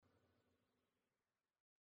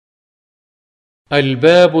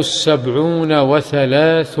الباب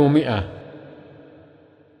 703.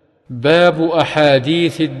 باب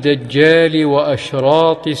أحاديث الدجال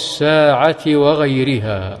وأشراط الساعة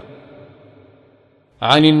وغيرها.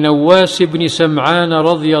 عن النواس بن سمعان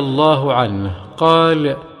رضي الله عنه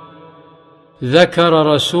قال: ذكر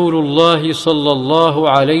رسول الله صلى الله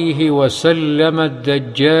عليه وسلم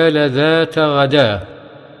الدجال ذات غداه،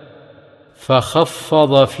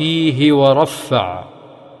 فخفض فيه ورفع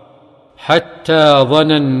حتى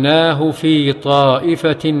ظنناه في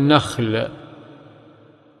طائفة النخل،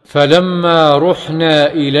 فلما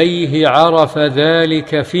رحنا إليه عرف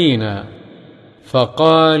ذلك فينا،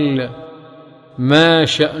 فقال: ما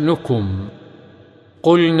شأنكم؟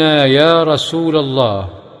 قلنا: يا رسول الله،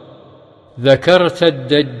 ذكرت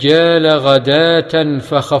الدجال غداة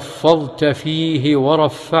فخفضت فيه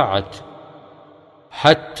ورفعت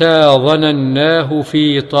حتى ظنناه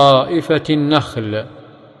في طائفة النخل.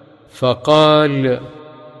 فقال: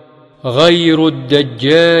 غير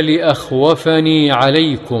الدجال أخوفني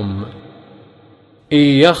عليكم، إن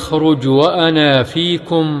يخرج وأنا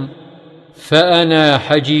فيكم فأنا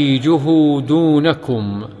حجيجه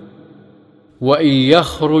دونكم، وإن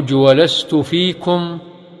يخرج ولست فيكم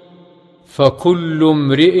فكل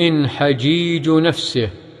امرئ حجيج نفسه،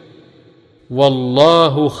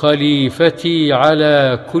 والله خليفتي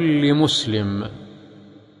على كل مسلم.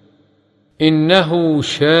 إنه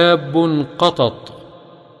شاب قطط،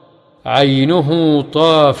 عينه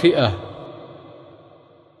طافئة،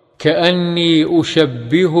 كأني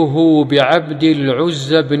أشبهه بعبد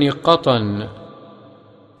العزى بن قطن،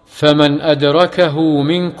 فمن أدركه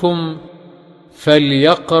منكم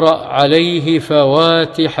فليقرأ عليه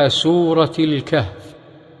فواتح سورة الكهف.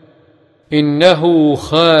 إنه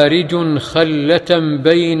خارج خلة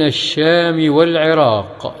بين الشام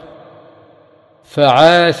والعراق،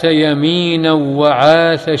 فعاث يمينا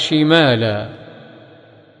وعاث شمالا.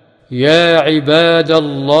 يا عباد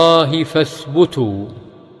الله فاثبتوا.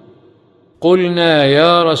 قلنا: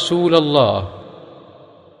 يا رسول الله،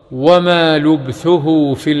 وما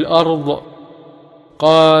لبثه في الأرض؟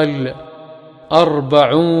 قال: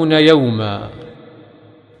 40 يوما،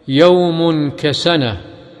 يوم كسنة،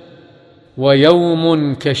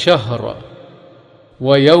 ويوم كشهر،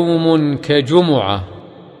 ويوم كجمعة،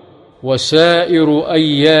 وسائر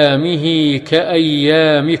أيامه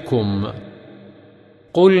كأيامكم.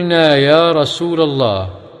 قلنا: يا رسول الله،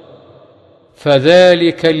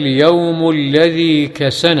 فذلك اليوم الذي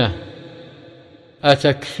كسنه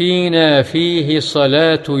أتكفينا فيه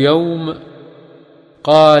صلاة يوم؟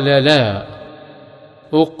 قال: لا،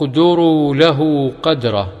 اقدروا له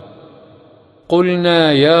قدره.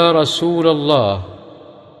 قلنا: يا رسول الله،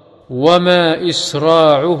 وما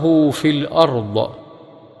إسراعه في الأرض؟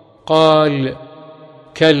 قال: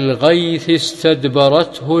 كالغيث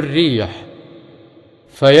استدبرته الريح،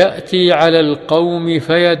 فيأتي على القوم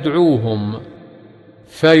فيدعوهم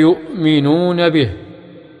فيؤمنون به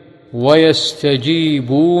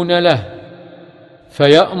ويستجيبون له،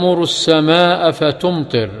 فيأمر السماء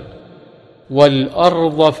فتمطر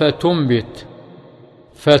والأرض فتنبت،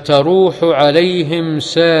 فتروح عليهم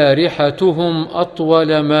سارحتهم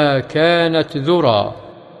أطول ما كانت ذرى،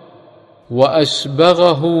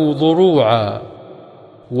 وأسبغه ضروعا،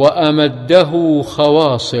 وأمده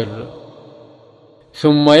خواصر.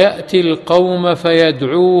 ثم يأتي القوم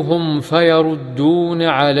فيدعوهم فيردون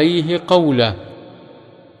عليه قوله،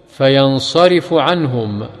 فينصرف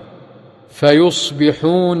عنهم،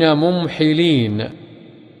 فيصبحون ممحلين،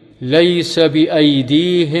 ليس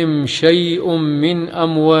بأيديهم شيء من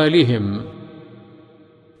أموالهم.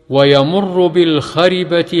 ويمر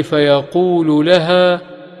بالخربة فيقول لها: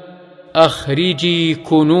 أخرجي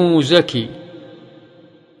كنوزك،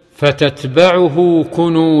 فتتبعه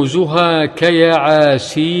كنوزها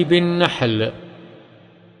كيعاسيب النحل.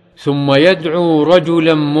 ثم يدعو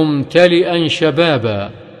رجلا ممتلئا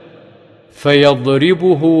شبابا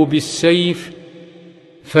فيضربه بالسيف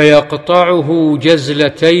فيقطعه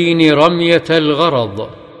جزلتين رمية الغرض،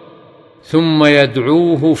 ثم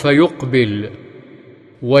يدعوه فيقبل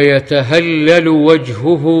ويتهلل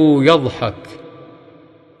وجهه يضحك.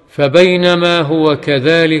 فبينما هو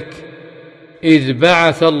كذلك إذ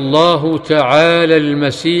بعث الله تعالى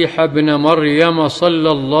المسيح ابن مريم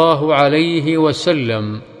صلى الله عليه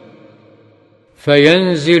وسلم،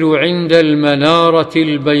 فينزل عند المنارة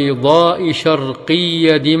البيضاء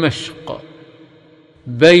شرقي دمشق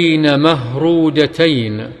بين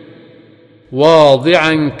مهرودتين،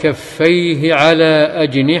 واضعا كفيه على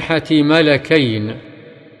أجنحة ملكين،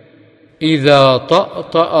 إذا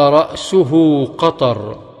طأطأ رأسه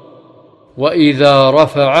قطر، وإذا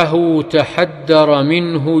رفعه تحدر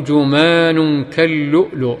منه جمان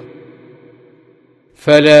كاللؤلؤ.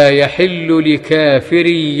 فلا يحل لكافر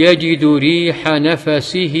يجد ريح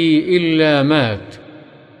نفسه إلا مات،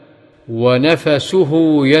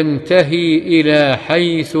 ونفسه ينتهي إلى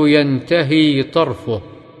حيث ينتهي طرفه،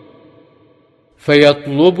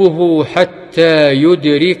 فيطلبه حتى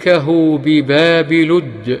يدركه بباب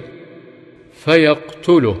لد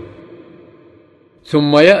فيقتله.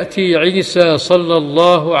 ثم يأتي عيسى صلى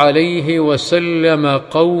الله عليه وسلم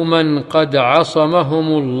قوما قد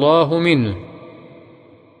عصمهم الله منه،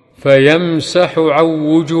 فيمسح عن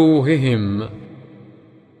وجوههم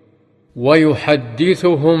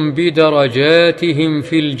ويحدثهم بدرجاتهم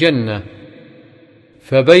في الجنة.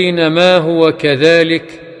 فبينما هو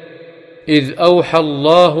كذلك إذ أوحى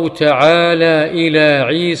الله تعالى إلى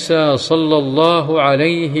عيسى صلى الله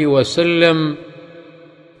عليه وسلم: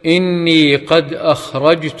 إني قد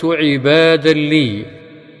أخرجت عبادا لي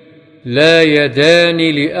لا يدان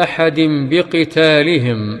لأحد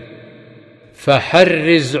بقتالهم،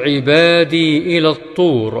 فحرز عبادي إلى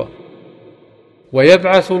الطور.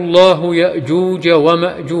 ويبعث الله يأجوج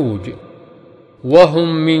ومأجوج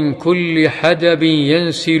وهم من كل حدب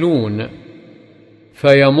ينسلون،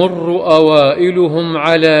 فيمر أوائلهم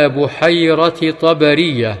على بحيرة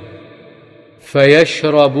طبرية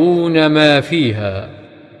فيشربون ما فيها،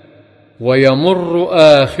 ويمر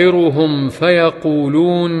آخرهم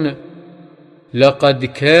فيقولون: لقد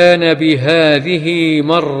كان بهذه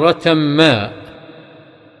مرة ماء.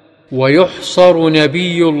 ويحصر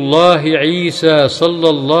نبي الله عيسى صلى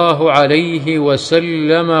الله عليه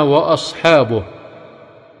وسلم وأصحابه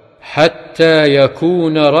حتى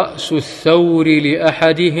يكون رأس الثور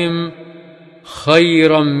لأحدهم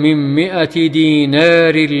خيرا من 100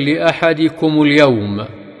 دينار لأحدكم اليوم.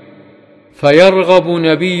 فيرغب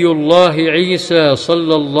نبي الله عيسى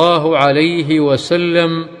صلى الله عليه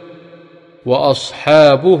وسلم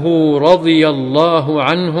وأصحابه رضي الله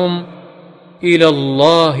عنهم إلى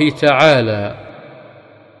الله تعالى،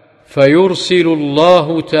 فيرسل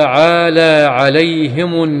الله تعالى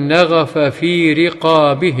عليهم النغف في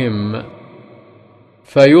رقابهم،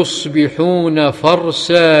 فيصبحون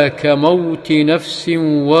فرسا كموت نفس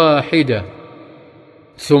واحدة.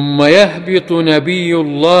 ثم يهبط نبي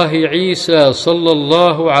الله عيسى صلى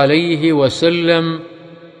الله عليه وسلم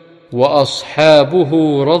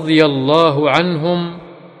وأصحابه رضي الله عنهم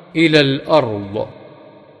إلى الأرض،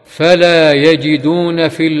 فلا يجدون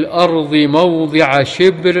في الأرض موضع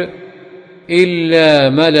شبر إلا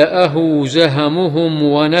ملأه زهمهم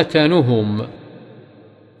ونتنهم.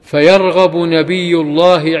 فيرغب نبي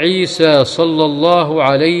الله عيسى صلى الله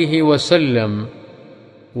عليه وسلم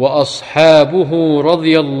وأصحابه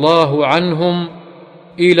رضي الله عنهم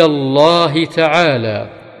إلى الله تعالى،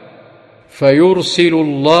 فيرسل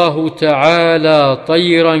الله تعالى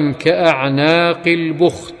طيرا كأعناق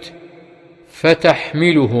البخت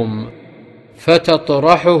فتحملهم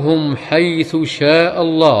فتطرحهم حيث شاء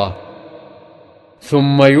الله.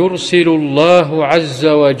 ثم يرسل الله عز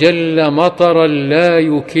وجل مطرا لا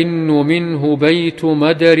يكن منه بيت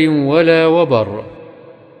مدر ولا وبر،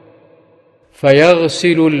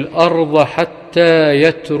 فيغسل الأرض حتى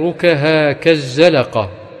يتركها كالزلقة.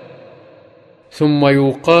 ثم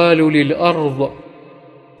يقال للأرض: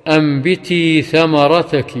 أنبتي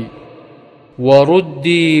ثمرتك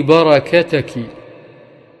وردي بركتك،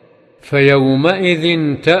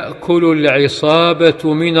 فيومئذ تأكل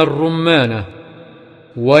العصابة من الرمانة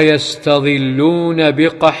ويستظلون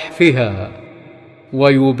بقحفها،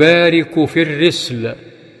 ويبارك في الرسل،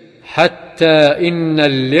 حتى إن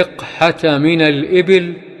اللقحة من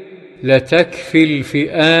الإبل لتكفي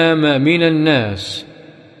الفئام من الناس،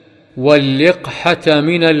 واللقحة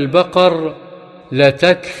من البقر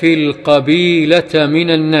لتكفي القبيلة من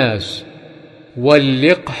الناس،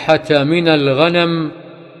 واللقحة من الغنم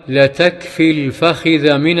لتكفي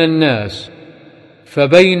الفخذ من الناس.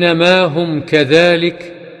 فبينما هم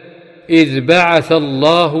كذلك إذ بعث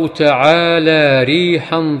الله تعالى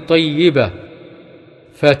ريحا طيبة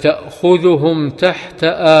فتأخذهم تحت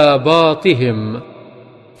آباطهم،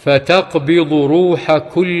 فتقبض روح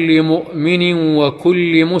كل مؤمن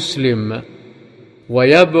وكل مسلم،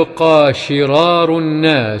 ويبقى شرار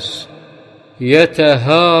الناس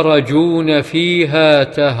يتهارجون فيها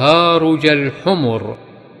تهارج الحمر،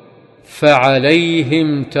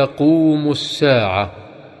 فعليهم تقوم الساعة.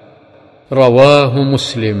 رواه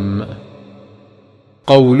مسلم.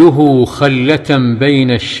 قوله خلة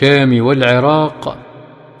بين الشام والعراق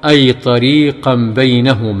أي طريقا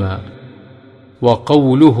بينهما،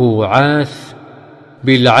 وقوله عاث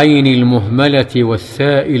بالعين المهملة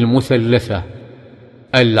والثاء المثلثة،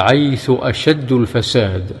 العيث أشد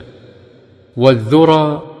الفساد،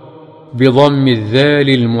 والذرى بضم الذال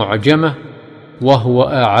المعجمة وهو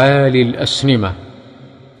أعالي الأسنمة،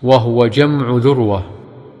 وهو جمع ذروة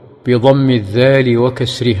بضم الذال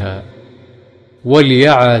وكسرها.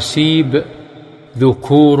 واليعاسيب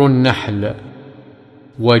ذكور النحل.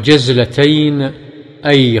 وجزلتين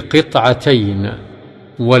أي قطعتين.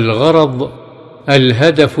 والغرض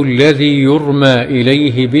الهدف الذي يرمى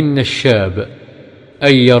إليه بالنشاب،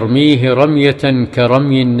 أي يرميه رمية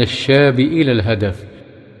كرمي النشاب إلى الهدف.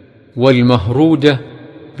 والمهرودة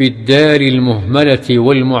بالدال المهملة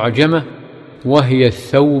والمعجمة، وهي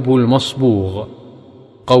الثوب المصبوغ.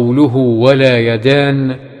 قوله ولا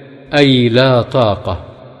يدان أي لا طاقة.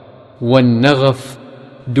 والنغف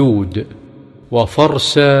دود.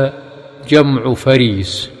 وفرسا جمع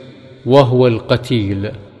فريس وهو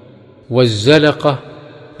القتيل. والزلقة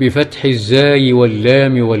بفتح الزاي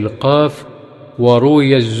واللام والقاف،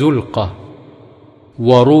 وروي الزلقة.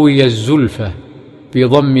 وروي الزلفة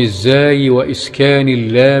بضم الزاي وإسكان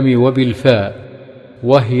اللام وبالفاء،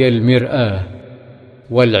 وهي المرآة.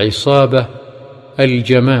 والعصابة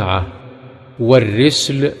الجماعة.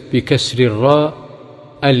 والرسل بكسر الراء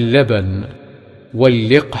اللبن.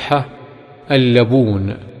 واللقحة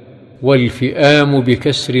اللبون. والفئام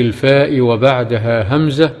بكسر الفاء وبعدها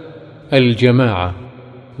همزة الجماعة.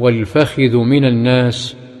 والفخذ من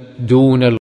الناس دون